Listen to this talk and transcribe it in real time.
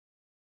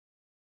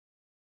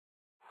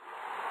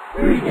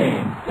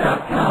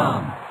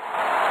Pregame.com.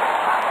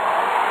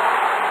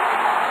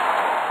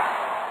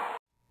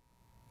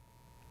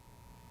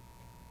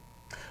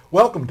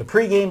 Welcome to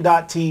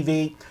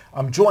Pregame.tv.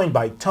 I'm joined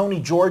by Tony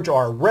George,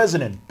 our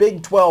resident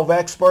Big 12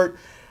 expert.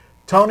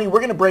 Tony, we're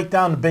going to break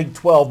down the Big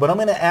 12, but I'm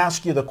going to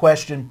ask you the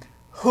question,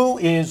 who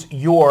is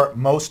your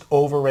most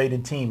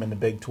overrated team in the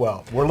Big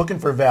 12? We're looking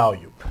for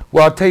value.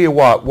 Well, I'll tell you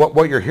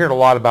what you're hearing a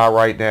lot about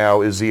right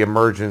now is the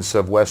emergence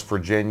of West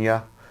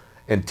Virginia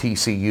and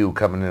TCU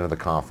coming into the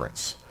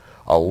conference.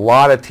 A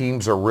lot of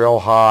teams are real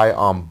high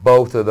on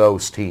both of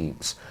those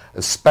teams,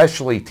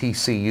 especially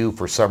TCU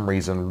for some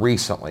reason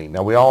recently.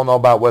 Now, we all know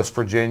about West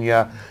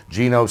Virginia,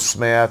 Geno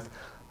Smith,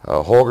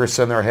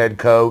 Holgorsen, their head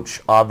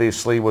coach,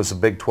 obviously was a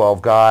Big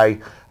 12 guy,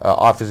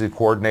 offensive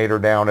coordinator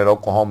down at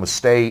Oklahoma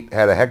State,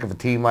 had a heck of a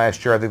team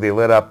last year. I think they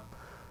lit up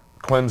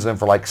Clemson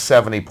for like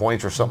 70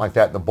 points or something like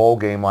that in the bowl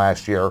game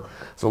last year.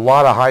 So a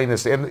lot of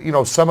highness, and you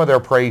know, some of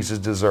their praise is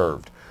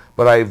deserved.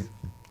 But I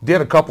did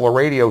a couple of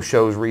radio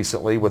shows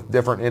recently with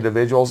different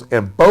individuals,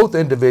 and both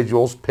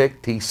individuals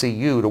picked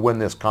TCU to win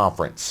this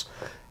conference.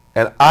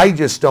 And I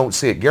just don't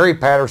see it. Gary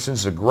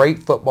Patterson's a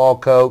great football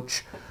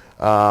coach.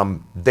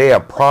 They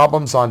have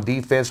problems on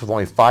defense with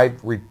only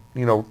 5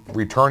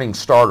 returning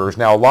starters.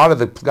 Now, a lot of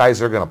the guys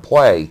that are going to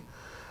play,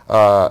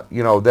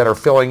 that are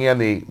filling in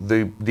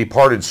the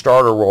departed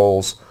starter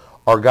roles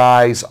are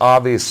guys,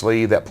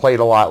 obviously, that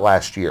played a lot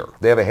last year.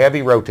 They have a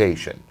heavy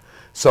rotation.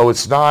 So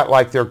it's not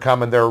like they're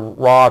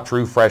raw,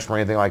 true freshmen or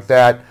anything like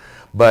that.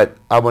 But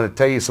I want to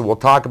tell you, so we'll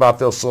talk about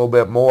this a little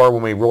bit more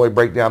when we really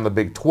break down the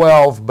Big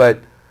 12, but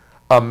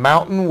a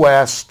Mountain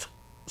West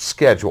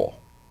schedule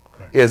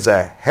is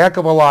a heck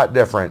of a lot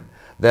different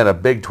than a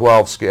Big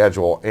 12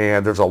 schedule.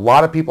 And there's a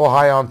lot of people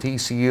high on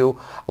TCU,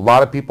 a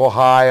lot of people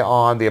high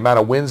on the amount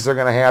of wins they're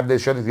going to have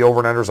this year. I think the over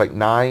and under is like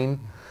 9.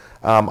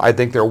 I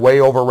think they're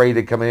way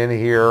overrated coming in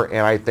here,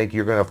 and I think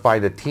you're going to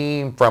find a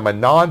team from a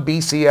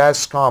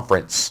non-BCS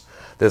conference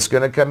that's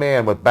going to come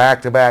in with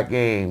back-to-back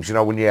games. You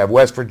know, when you have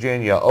West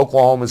Virginia,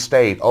 Oklahoma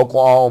State,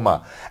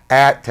 Oklahoma,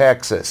 at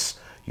Texas,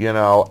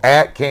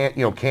 at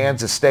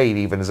Kansas State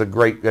even is a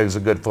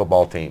good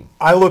football team.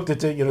 I looked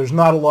at it. There's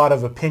not a lot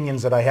of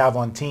opinions that I have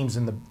on teams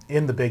in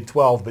the Big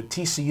 12, but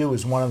TCU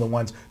is one of the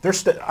ones.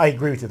 I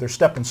agree with you. They're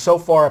stepping so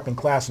far up in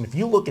class, and if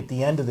you look at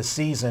the end of the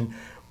season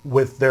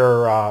with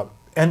their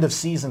end of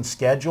season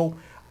schedule,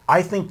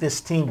 I think this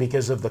team,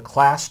 because of the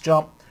class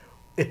jump,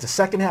 at the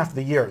second half of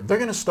the year, they're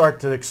going to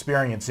start to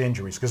experience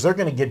injuries because they're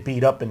going to get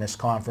beat up in this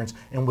conference.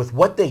 And with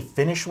what they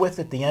finish with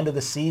at the end of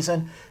the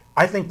season,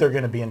 I think they're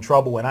going to be in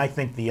trouble, and I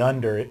think the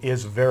under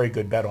is a very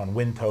good bet on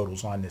win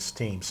totals on this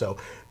team. So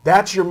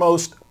that's your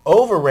most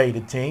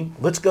overrated team.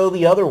 Let's go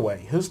the other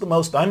way. Who's the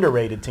most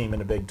underrated team in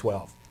the Big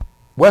 12?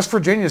 West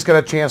Virginia's got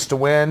a chance to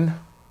win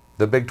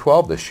the Big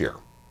 12 this year.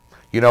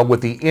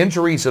 With the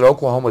injuries that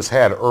Oklahoma's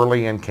had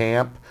early in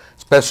camp,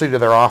 especially to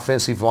their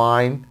offensive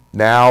line,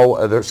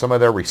 now there's some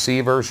of their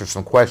receivers, there's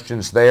some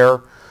questions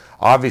there.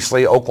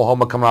 Obviously,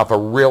 Oklahoma coming off a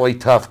really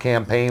tough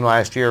campaign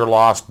last year,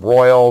 lost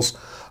Royals,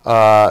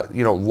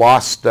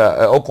 lost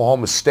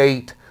Oklahoma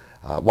State,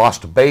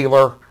 lost to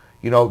Baylor.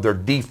 Their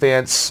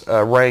defense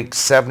ranked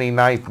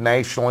 79th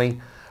nationally.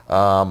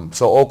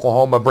 So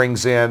Oklahoma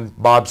brings in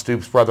Bob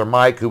Stoops' brother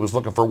Mike, who was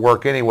looking for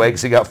work anyway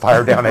because he got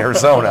fired down in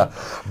Arizona.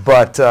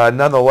 But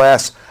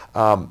nonetheless,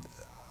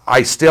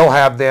 I still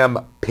have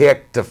them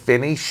picked to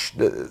finish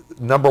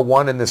number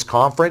 1 in this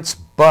conference,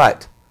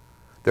 but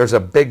there's a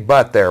big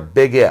but there,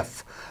 big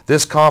if.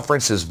 This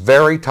conference is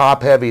very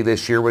top-heavy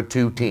this year with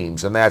 2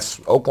 teams, and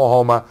that's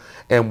Oklahoma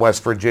and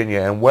West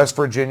Virginia. And West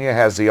Virginia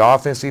has the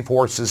offensive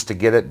horses to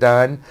get it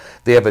done.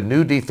 They have a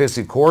new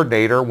defensive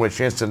coordinator, which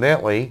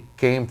incidentally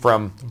came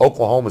from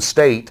Oklahoma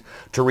State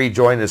to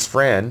rejoin his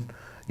friend,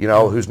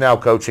 who's now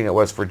coaching at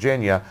West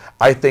Virginia.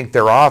 I think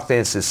their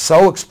offense is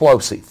so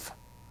explosive,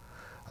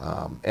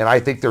 and I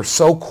think they're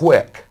so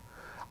quick.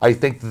 I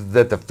think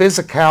that the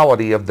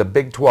physicality of the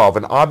Big 12,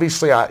 and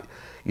obviously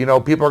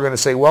people are going to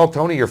say, well,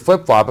 Tony, you're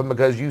flip-flopping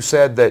because you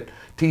said that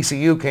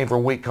TCU came from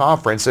a weak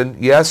conference.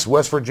 And yes,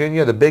 West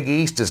Virginia, the Big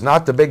East, is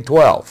not the Big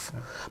 12,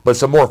 but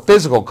it's a more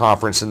physical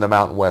conference than the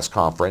Mountain West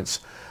Conference.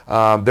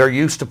 They're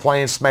used to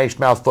playing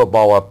smash-mouth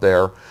football up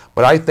there.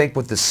 But I think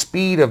with the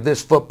speed of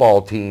this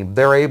football team,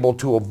 they're able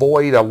to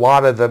avoid a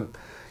lot of the,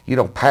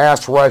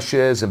 pass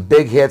rushes and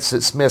big hits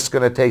that Smith's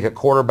going to take at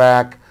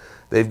quarterback.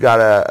 They've got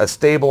a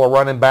stable of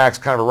running backs,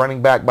 kind of a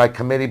running back by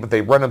committee, but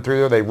they run them through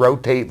there. They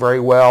rotate very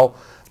well.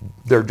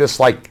 They're just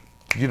like,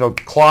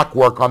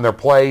 clockwork on their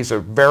plays.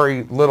 There's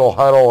very little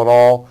huddle at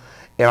all.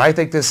 And I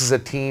think this is a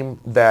team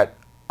that,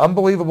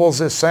 unbelievable as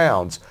this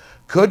sounds,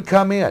 could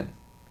come in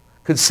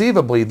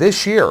conceivably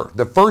this year,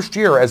 the first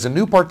year as a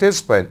new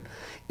participant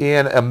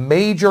in a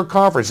major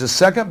conference, the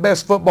second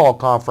best football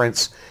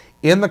conference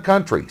in the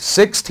country.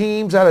 6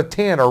 teams out of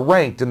 10 are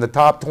ranked in the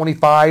top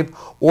 25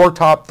 or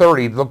top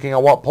 30, looking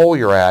at what poll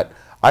you're at.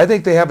 I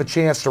think they have a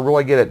chance to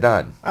really get it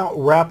done.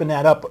 Wrapping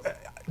that up,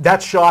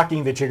 that's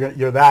shocking that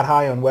you're that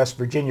high on West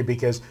Virginia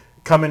because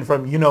coming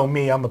from, you know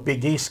me, I'm a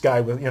Big East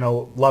guy with,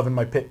 loving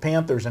my Pitt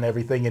Panthers and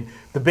everything, and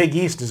the Big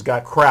East has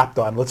got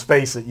crapped on. Let's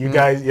face it, you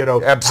guys,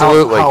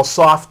 Absolutely. how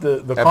soft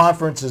the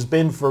conference has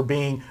been for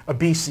being a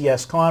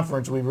BCS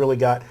conference. We really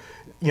got,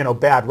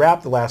 bad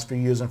rap the last few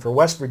years, and for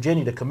West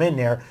Virginia to come in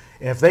there,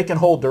 and if they can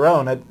hold their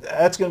own,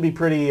 that's going to be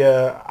pretty,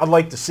 I'd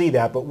like to see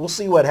that, but we'll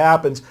see what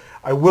happens.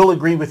 I will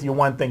agree with you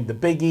one thing, the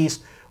Big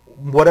East,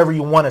 whatever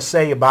you want to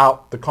say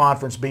about the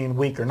conference being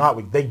weak or not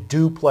weak, they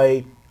do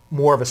play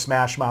more of a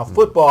smash mouth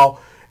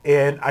football,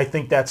 and I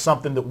think that's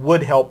something that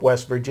would help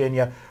West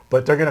Virginia,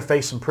 but they're going to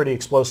face some pretty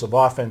explosive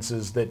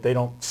offenses that they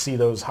don't see,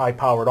 those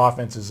high-powered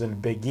offenses in the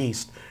Big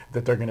East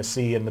that they're going to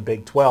see in the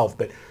Big 12.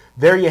 But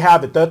there you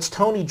have it. That's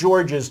Tony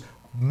George's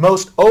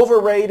most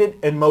overrated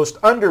and most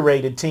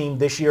underrated team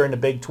this year in the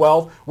Big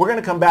 12. We're going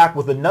to come back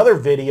with another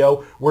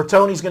video where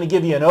Tony's going to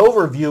give you an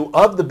overview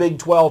of the Big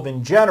 12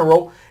 in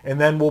general, and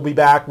then we'll be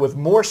back with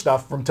more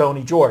stuff from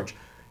Tony George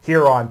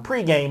here on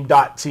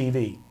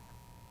pregame.tv.